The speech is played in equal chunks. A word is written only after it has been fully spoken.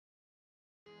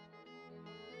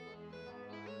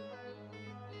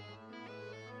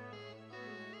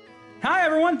Hi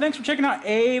everyone, thanks for checking out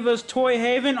Ava's Toy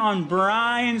Haven on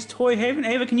Brian's Toy Haven.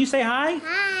 Ava, can you say hi?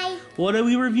 Hi. What are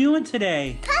we reviewing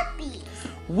today? Puppies.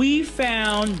 We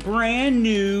found brand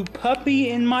new Puppy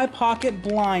in My Pocket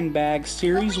blind bag,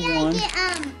 Series 1.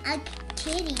 Get, a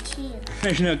kitty too.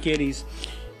 There's no kitties.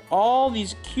 All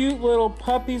these cute little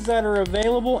puppies that are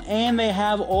available, and they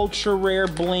have ultra rare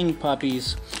bling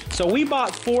puppies. So we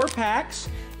bought 4 packs,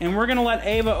 and we're gonna let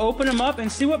Ava open them up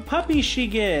and see what puppies she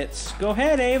gets. Go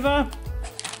ahead, Ava.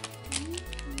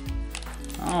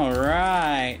 All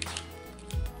right.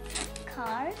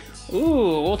 Cards.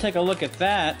 Ooh, we'll take a look at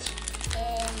that.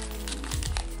 And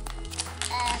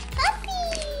a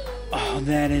puppy. Oh,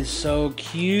 that is so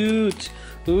cute.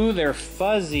 Ooh, they're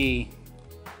fuzzy.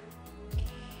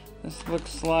 This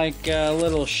looks like a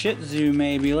little Shih Tzu,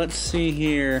 maybe. Let's see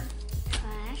here.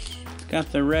 Gosh.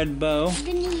 Got the red bow. I'm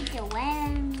gonna need the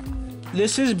one.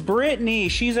 This is Brittany.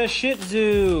 She's a Shih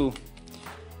Tzu.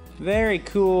 Very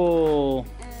cool.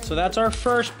 So that's our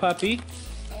first puppy.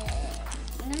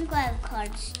 I'm gonna grab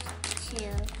cards too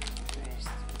first.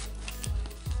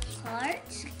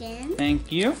 Cards again.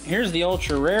 Thank you. Here's the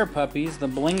ultra rare puppies, the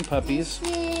bling puppies.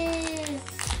 This is,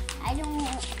 I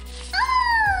don't.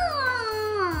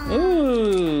 Oh!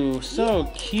 Ooh,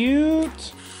 so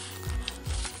cute.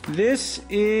 This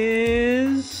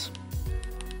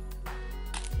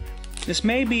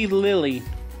may be Lily.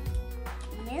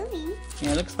 Lily.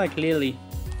 Yeah, it looks like Lily.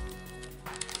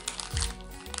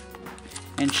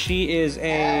 And she is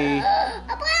a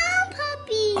brown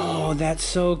puppy. Oh, that's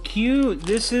so cute.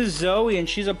 This is Zoe, and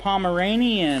she's a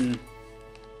Pomeranian.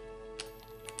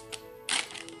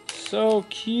 So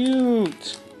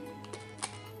cute.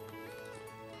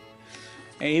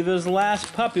 Ava's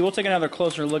last puppy. We'll take another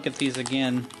closer look at these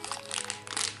again.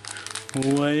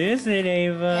 What is it,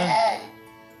 Ava?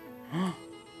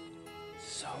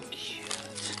 So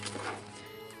cute.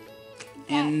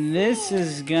 And this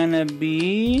is gonna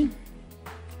be...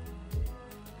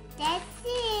 That's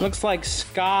it. Looks like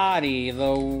Scotty, the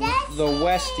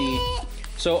Westie.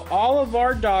 So all of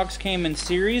our dogs came in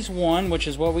Series 1, which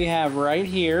is what we have right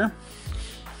here.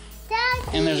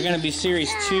 And there's going to be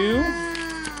Series 2,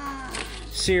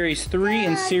 Series 3,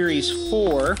 and Series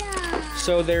 4.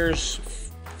 So there's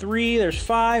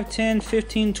 5, 10,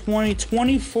 15, 20,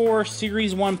 24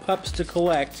 Series 1 pups to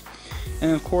collect.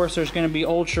 And of course there's going to be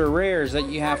ultra rares that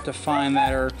you have to find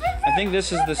that are, I think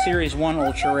this is the Series 1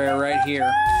 ultra rare right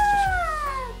here.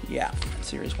 Yeah,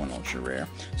 Series 1 ultra rare.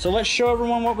 So let's show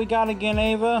everyone what we got again,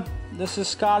 Ava. This is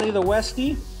Scotty the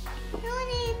Westie.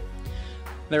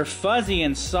 They're fuzzy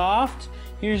and soft.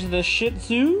 Here's the Shih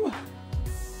Tzu.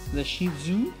 The Shih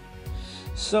Tzu.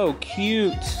 So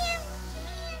cute.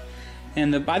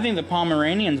 And I think the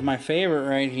Pomeranian's my favorite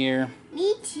right here.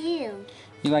 Me too.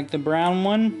 You like the brown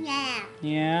one? Yeah.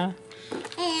 Yeah.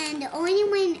 And the only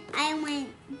one I went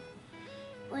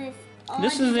with.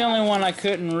 This is the only one I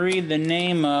couldn't read the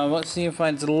name of. Let's see if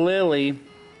it's Lily.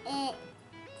 It's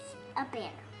a bear.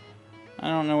 I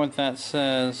don't know what that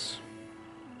says.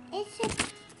 It's a.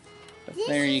 But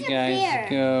there you guys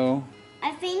go.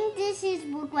 I think this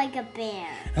look like a bear.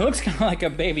 It looks kind of like a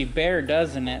baby bear,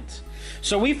 doesn't it?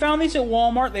 So we found these at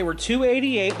Walmart. They were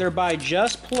 $2.88. They're by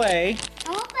Just Play.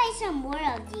 I want to buy some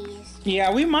more of these.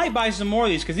 Yeah, we might buy some more of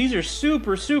these because these are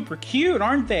super, super cute,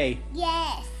 aren't they?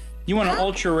 Yes. You want an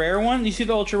ultra rare one? You see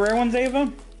the ultra rare ones,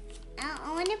 Ava?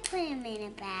 I want to put them in a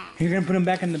bag. You're going to put them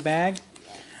back in the bag?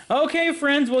 Okay,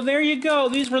 friends. Well, there you go.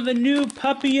 These were the new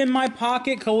Puppy in My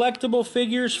Pocket collectible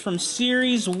figures from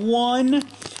Series 1.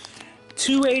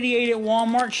 $2.88 at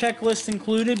Walmart. Checklist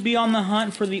included. Be on the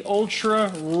hunt for the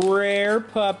ultra rare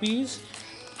puppies.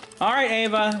 All right,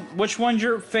 Ava. Which one's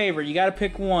your favorite? You got to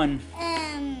pick one.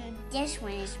 This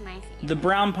one is my favorite. The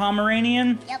brown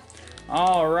Pomeranian? Yep.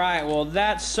 All right, well,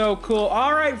 that's so cool.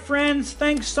 All right, friends,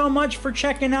 thanks so much for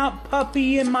checking out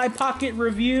Puppy in My Pocket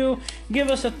review. Give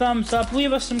us a thumbs up.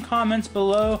 Leave us some comments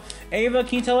below. Ava,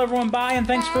 can you tell everyone bye and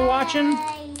thanks for watching?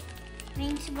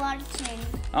 Thanks for watching.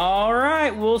 All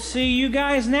right, we'll see you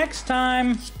guys next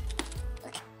time.